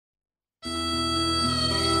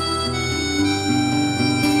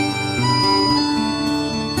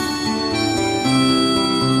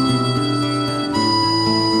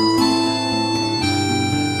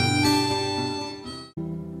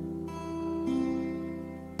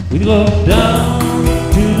We go down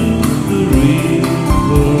to the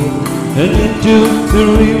river, and into the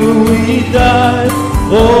river we dive.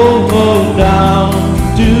 Oh, down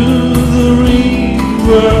to the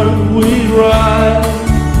river we ride.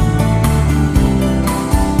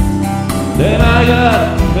 Then I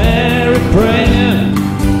got married praying,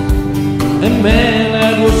 and man,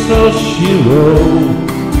 that was so she wrote.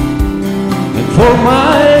 And for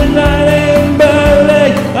my night in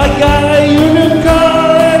ballet, I got a union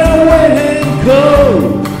car and a wedding coat.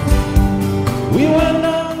 We went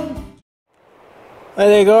down. Hey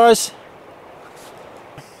there guys,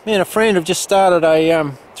 me and a friend have just started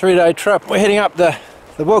a 3-day trip. We're heading up the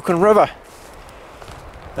Wilkin River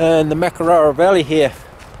in the Makarara Valley here.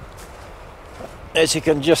 As you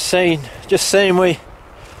can just see, we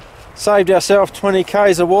saved ourselves 20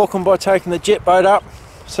 k's of walking by taking the jet boat up.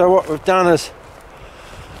 So what we've done is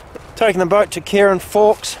taken the boat to Karen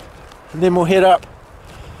Forks, and then we'll head up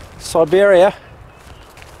Siberia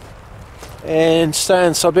and stay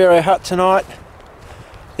in Siberia Hut tonight.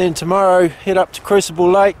 Then tomorrow head up to Crucible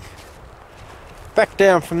Lake, back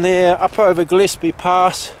down from there up over Gillespie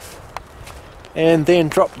Pass, and then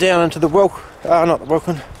drop down into the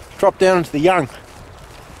drop down into the Young,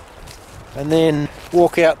 and then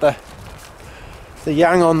walk out the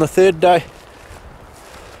Young on the third day.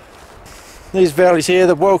 These valleys here,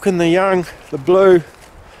 the Wilkin, the Young, the Blue,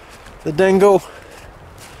 the Dingle,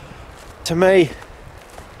 to me,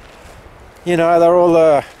 you know, they're all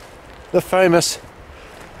the famous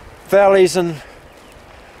valleys and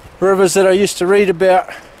rivers that I used to read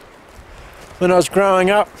about when I was growing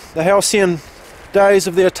up, the halcyon days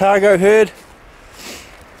of the Otago herd.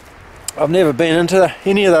 I've never been into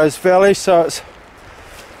any of those valleys, so it's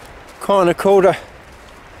kind of cool to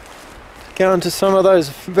go into some of those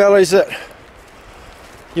valleys that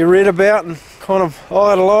you read about and kind of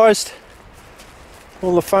idolised.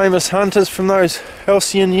 All the famous hunters from those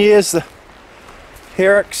halcyon years, the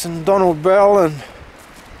Herricks and Donald Bell, and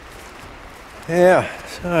yeah,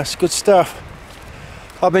 so it's good stuff.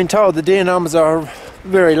 I've been told the deer numbers are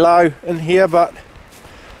very low in here, but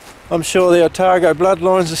I'm sure the Otago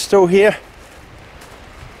bloodlines are still here,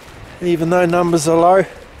 even though numbers are low.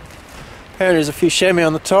 Apparently there's a few chamois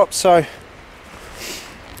on the top, so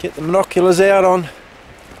get the binoculars out on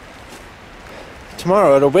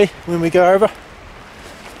tomorrow. It'll be when we go over.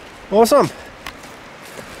 Awesome.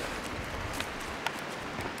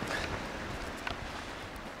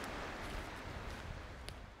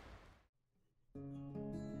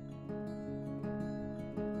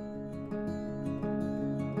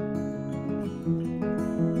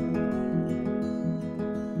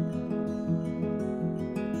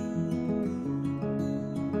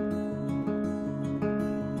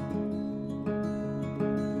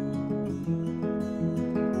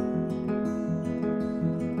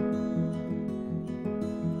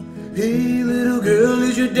 Hey little girl,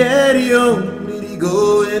 is your daddy home? Did he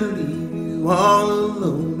go and leave you all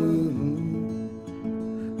alone?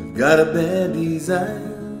 I've got a bad desire.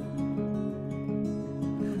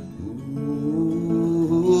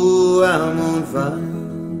 Ooh, I'm on fire.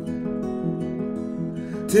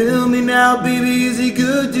 Tell me now, baby, is he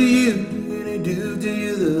good to you? Can he do to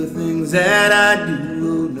you the things that I do?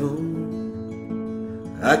 Oh no,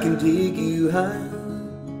 I can take you high.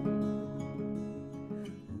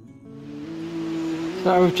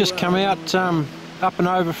 So we've just come out up and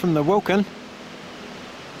over from the Wilkin,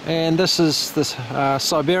 and this is this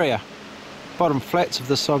Siberia, bottom flats of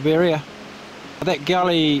the Siberia. That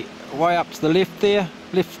gully way up to the left there,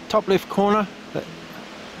 top left corner, that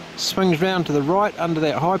swings round to the right under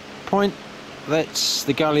that high point, that's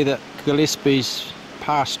the gully that Gillespie's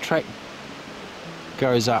Pass track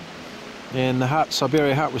goes up. And the hut,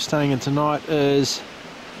 Siberia hut we're staying in tonight, is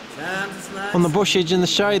on the bush edge in the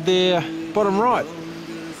shade there, bottom right.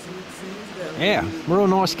 Yeah, real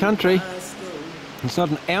nice country. There's not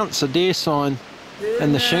an ounce of deer sign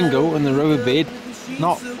in the shingle in the riverbed,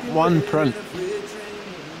 not one print.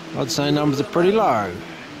 I'd say numbers are pretty low.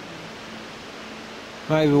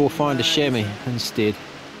 Maybe we'll find a chamois instead.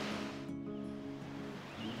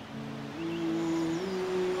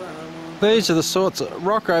 These are the sorts of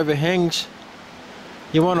rock overhangs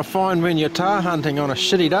you want to find when you're tar hunting on a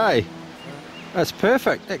shitty day. That's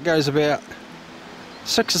perfect. That goes about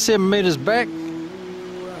 6 or 7 metres back.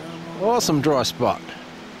 Awesome dry spot.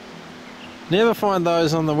 Never find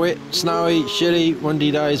those on the wet, snowy, shitty, windy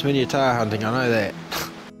days when you're tar hunting, I know that.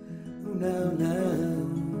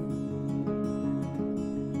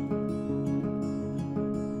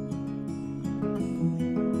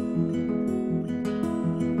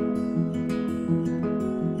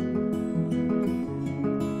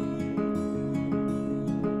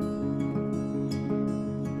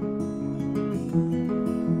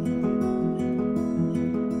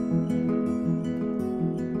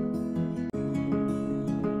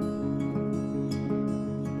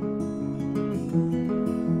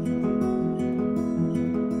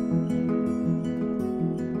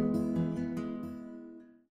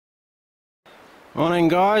 Morning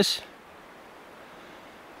guys,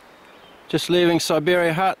 just leaving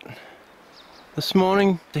Siberia Hut this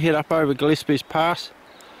morning to head up over Gillespie's Pass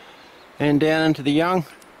and down into the Young.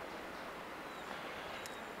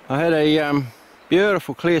 I had a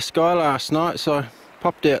beautiful clear sky last night, so I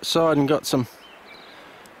popped outside and got some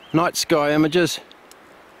night sky images.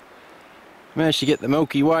 Managed to get the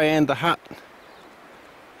Milky Way and the hut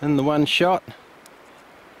in the one shot,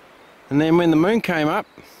 and then when the moon came up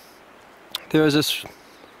there was this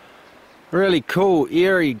really cool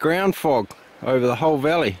eerie ground fog over the whole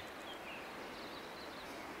valley.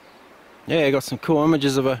 Yeah, I got some cool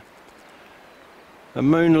images of a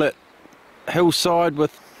moonlit hillside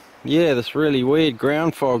with, yeah, this really weird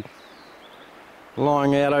ground fog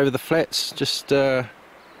lying out over the flats, just about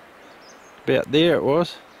there it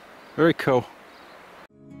was. Very cool.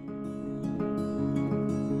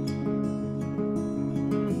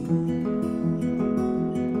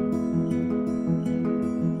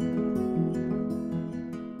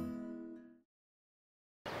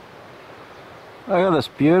 Look at this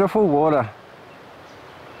beautiful water.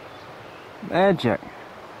 Magic.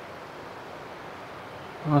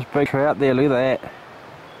 Nice big trout there, look at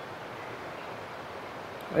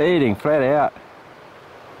that. Eating flat out.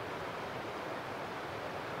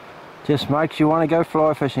 Just makes you want to go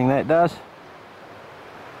fly fishing, that does.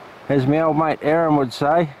 As my old mate Aaron would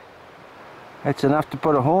say, that's enough to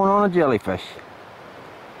put a horn on a jellyfish.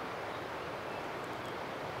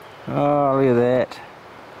 Oh, look at that.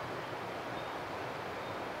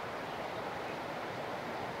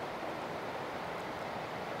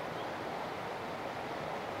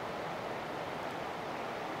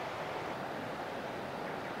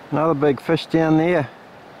 Another big fish down there.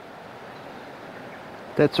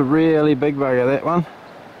 That's a really big bugger, that one.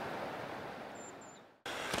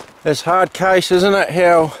 It's hard case, isn't it,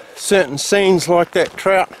 how certain scenes like that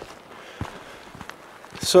trout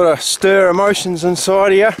sort of stir emotions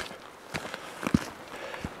inside of you.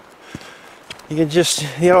 You can just,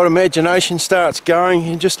 the old imagination starts going. You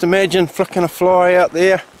can just imagine flicking a fly out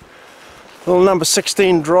there, little number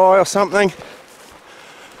 16 dry or something,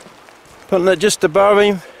 putting it just above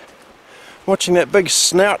him, watching that big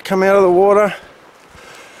snout come out of the water.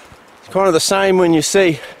 It's kind of the same when you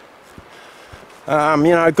see you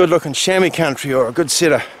know, a good looking chamois country or a good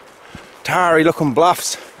set of tarry looking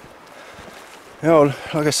bluffs. The old,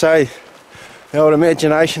 like I say, the old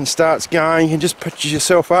imagination starts going. You can just picture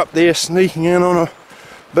yourself up there sneaking in on a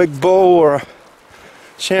big bull or a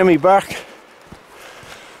chamois buck.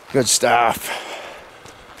 Good stuff.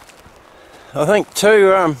 I think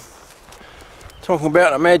too, talking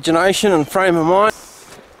about imagination and frame of mind,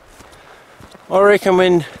 I reckon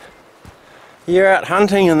when you're out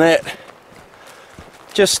hunting and that,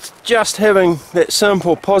 just having that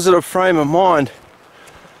simple positive frame of mind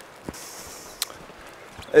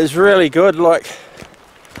is really good. Like,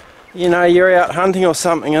 you know, you're out hunting or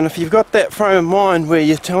something, and if you've got that frame of mind where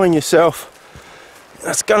you're telling yourself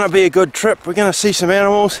it's going to be a good trip, we're going to see some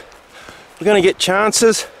animals, we're going to get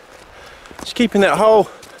chances, just keeping that whole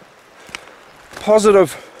positive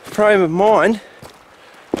frame of mind,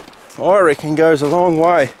 I reckon, goes a long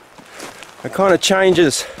way. It kind of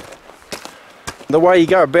changes the way you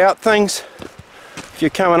go about things. If you're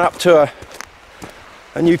coming up to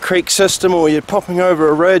a new creek system or you're popping over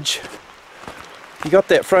a ridge, you got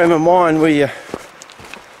that frame of mind where you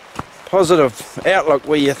positive outlook,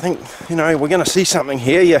 where you think, you know, we're going to see something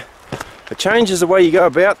here. It changes the way you go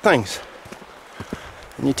about things,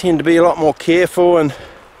 and you tend to be a lot more careful and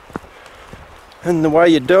in the way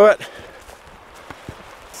you do it.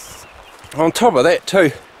 On top of that too,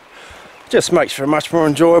 just makes for a much more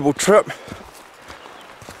enjoyable trip.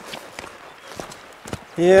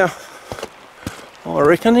 Yeah, I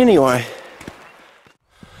reckon anyway.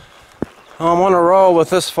 I'm on a roll with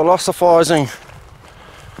this philosophising,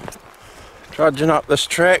 trudging up this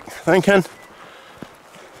track, thinking,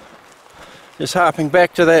 just harping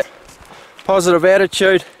back to that positive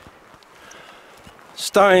attitude,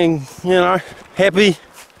 staying, you know, happy,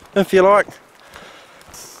 if you like.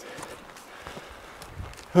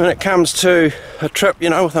 When it comes to a trip, you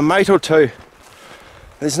know, with a mate or two,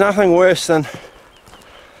 there's nothing worse than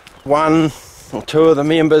one or two of the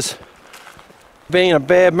members being in a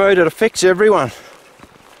bad mood. It affects everyone.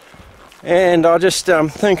 And I just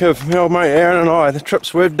think of my old mate Aaron and I, the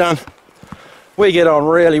trips we've done, we get on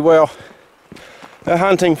really well. Our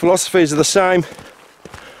hunting philosophies are the same.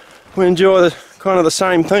 We enjoy the kind of the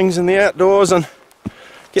same things in the outdoors and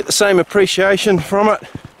get the same appreciation from it.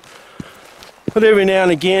 But every now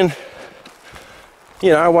and again,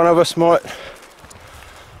 you know, one of us might,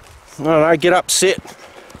 I don't know, get upset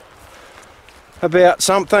about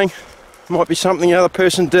something, might be something the other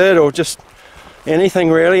person did, or just anything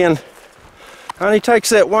really, and only takes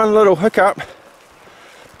that one little hiccup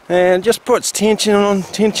and just puts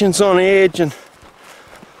tensions on edge. And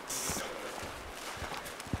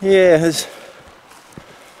yeah,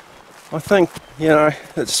 I think, you know,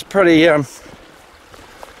 it's pretty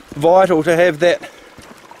vital to have that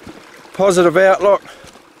positive outlook.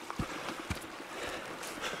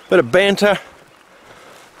 Bit of banter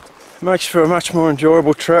makes for a much more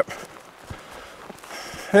enjoyable trip.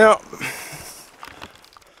 Now,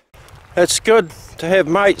 it's good to have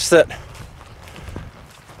mates that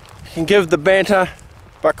can give the banter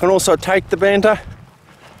but can also take the banter.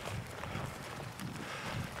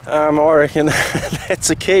 I reckon that's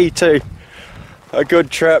the key to a good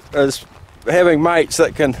trip, is having mates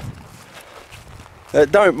that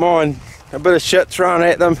don't mind a bit of shit thrown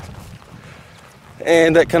at them,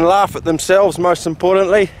 and that can laugh at themselves, most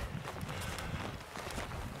importantly.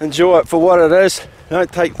 Enjoy it for what it is.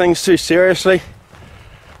 Don't take things too seriously.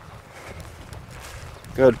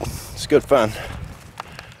 Good, it's good fun.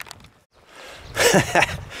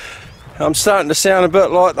 I'm starting to sound a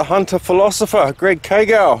bit like the hunter philosopher, Greg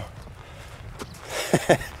Cagle.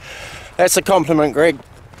 That's a compliment, Greg.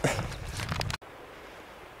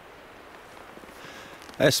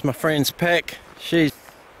 That's my friend's pack. She's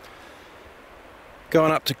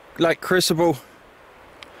going up to Lake Crucible,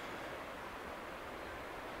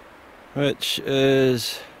 which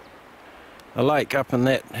is a lake up in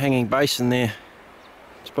that hanging basin there.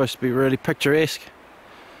 It's supposed to be really picturesque.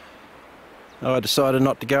 I decided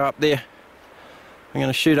not to go up there. I'm going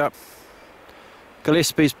to shoot up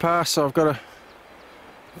Gillespie's Pass, so I've got a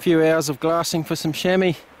few hours of glassing for some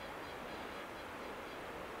chamois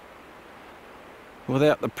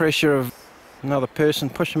without the pressure of another person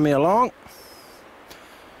pushing me along.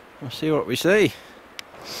 We'll see what we see.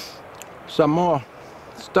 Some more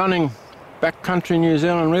stunning backcountry New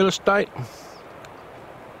Zealand real estate.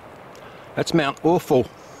 That's Mount Awful,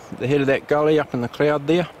 at the head of that gully up in the cloud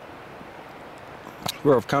there,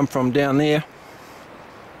 where I've come from down there.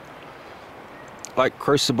 Lake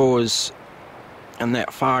Crucible is in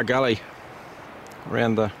that far gully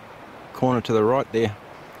around the corner to the right there.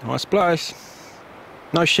 Nice place.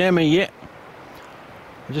 No chamois yet.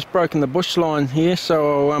 I've just broken the bush line here,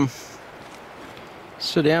 so I'll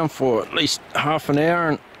sit down for at least half an hour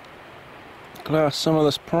and glass some of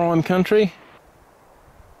this prime country.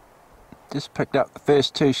 Just picked up the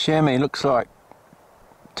first two chamois. Looks like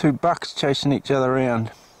two bucks chasing each other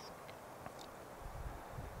around.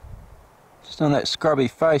 Just on that scrubby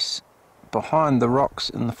face behind the rocks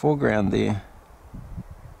in the foreground there.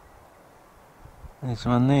 There's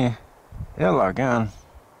one there. Hello, gun.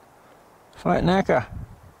 Flat knacker.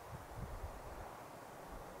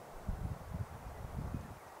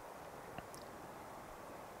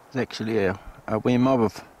 There's actually a wee mob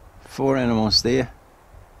of 4 animals there.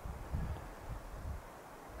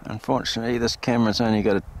 Unfortunately, this camera's only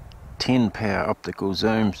got a 10 power optical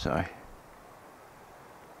zoom, so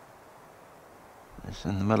it's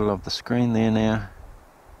in the middle of the screen there now.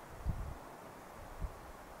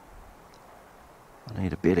 I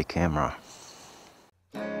need a better camera.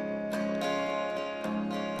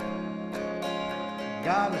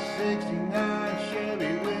 Got a 69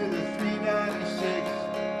 Chevy with a 396.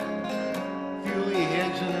 Fuelie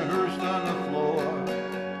heads in a hearse on the floor.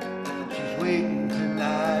 She's waiting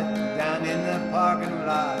tonight down in the parking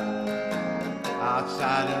lot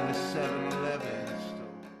outside of the 7-Eleven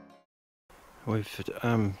store. We've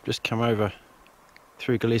just come over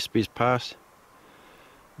through Gillespie's Pass.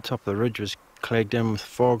 The top of the ridge was clagged in with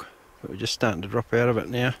fog, but we're just starting to drop out of it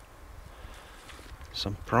now.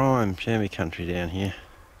 Some prime chamois country down here.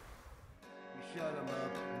 We shut 'em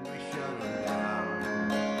up and we shut 'em down.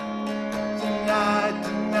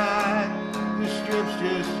 Tonight, the strip's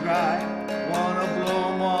just right. Wanna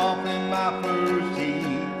blow 'em off in my first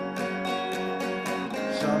heat.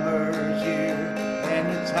 Summer's here and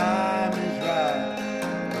the time is right.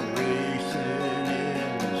 We're racing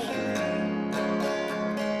in the stream.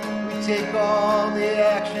 We take all the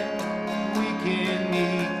action we can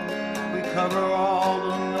meet. Cover all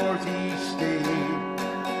the northeast state.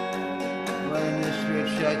 When the strip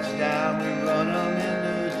shuts down, we run them in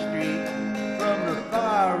the street, from the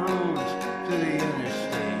fire roads to the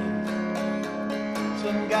interstate.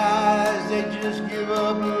 Some guys, they just give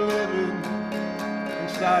up living and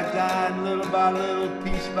start dying little by little,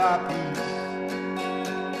 piece by piece.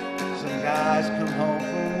 Some guys come home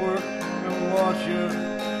from work and wash up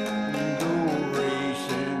and go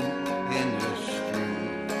racing in the street.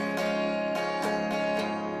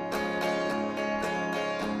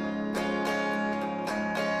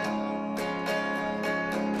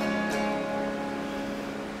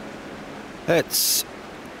 That's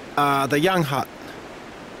the Young hut.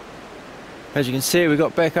 As you can see, we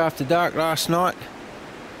got back after dark last night.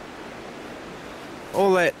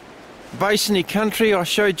 All that basiny country I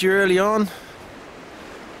showed you early on,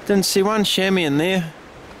 didn't see one chamois in there.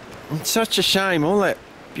 It's such a shame, all that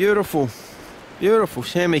beautiful, beautiful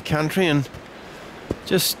chamois country and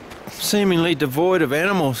just seemingly devoid of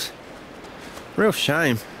animals. Real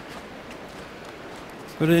shame.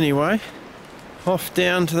 But anyway, off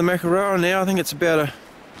down to the Makaroa now. I think it's about a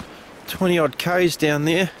 20 odd k's down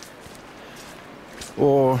there.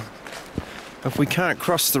 Or if we can't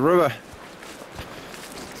cross the river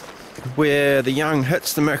where the Young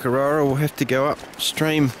hits the Makaroa, we'll have to go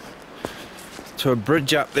upstream to a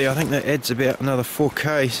bridge up there. I think that adds about another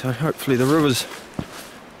 4k, so hopefully the river's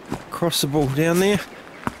crossable down there.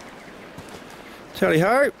 Tally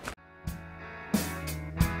ho!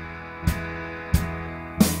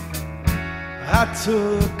 I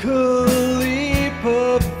took a leap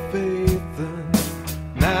of faith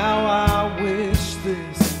and now I wish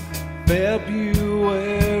this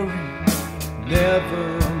February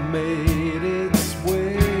never made its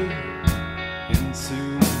way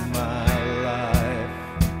into my life.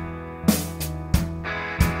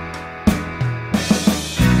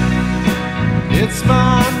 It's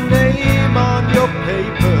my name on your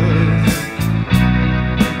papers,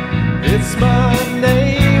 it's my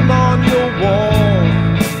name on your wall.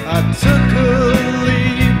 I took a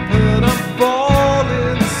leap and I'm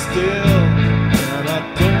falling still, and I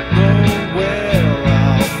don't know where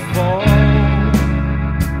I'll fall.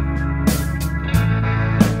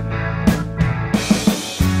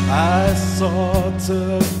 I sought a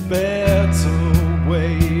better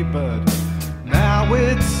way, but now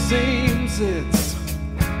it seems it's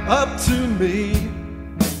up to me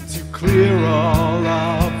to clear all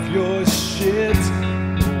of your shit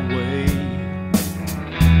away.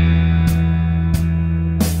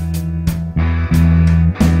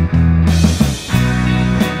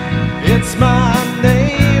 It's my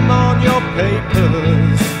name on your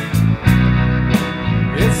papers,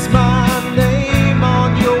 it's my name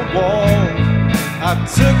on your wall. I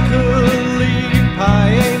took a leap,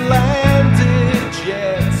 I ain't landed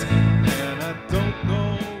yet, and I don't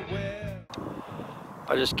know where.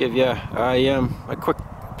 I'll just give you a quick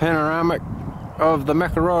panoramic of the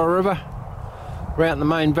Makaroa River. We're out in the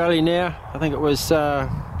main valley now. I think it was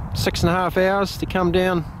 6.5 hours to come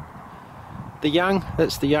down the Young.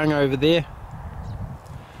 That's the Young over there.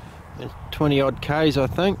 And 20 odd k's, I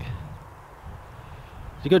think.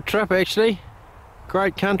 It's a good trip actually.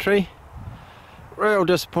 Great country. Real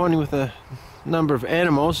disappointing with the number of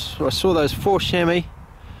animals. I saw those 4 chamois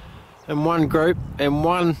in one group and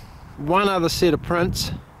one other set of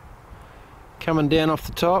prints coming down off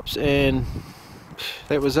the tops, and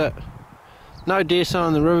that was it. No deer sign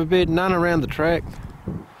in the riverbed, none around the track.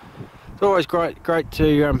 It's always great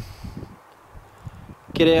to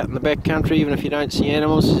get out in the back country, even if you don't see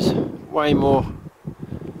animals. There's way more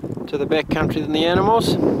to the back country than the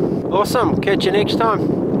animals. Awesome, catch you next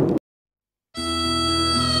time.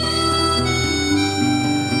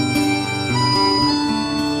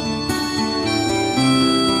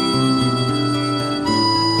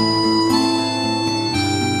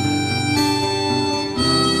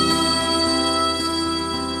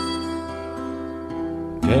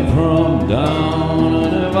 Came from down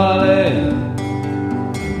in a valley,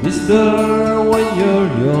 mister, when you're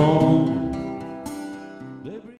young.